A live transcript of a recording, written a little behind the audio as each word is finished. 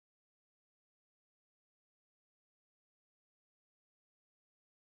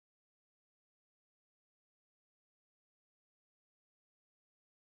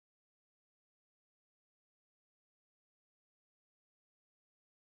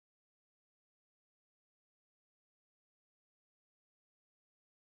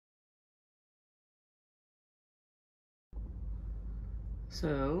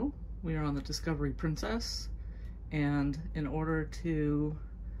So we are on the Discovery Princess, and in order to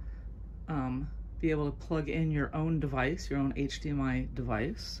be able to plug in your own device, your own HDMI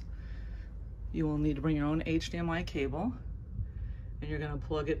device, you will need to bring your own HDMI cable, and you're going to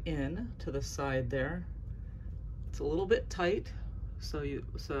plug it in to the side there. It's a little bit tight,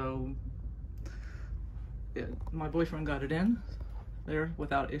 yeah, my boyfriend got it in there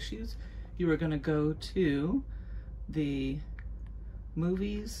without issues. You are going to go to the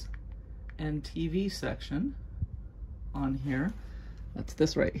movies and TV section on here. That's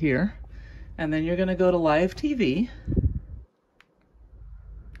this right here. And then you're going to go to live TV.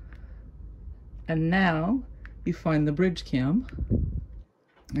 And now you find the bridge cam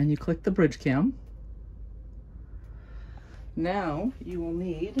and you click the bridge cam. Now you will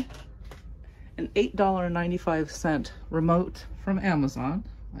need an $8.95 remote from Amazon.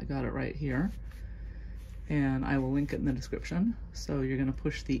 I got it right here, and I will link it in the description. So you're going to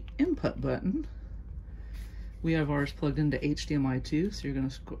push the input button. We have ours plugged into HDMI 2, so you're going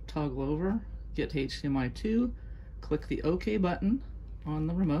to toggle over, get to HDMI 2, click the OK button on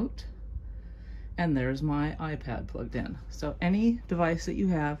the remote, and there's my iPad plugged in. So any device that you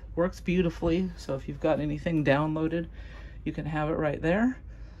have works beautifully. So if you've got anything downloaded, you can have it right there,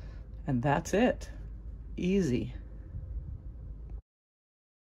 and that's it. Easy.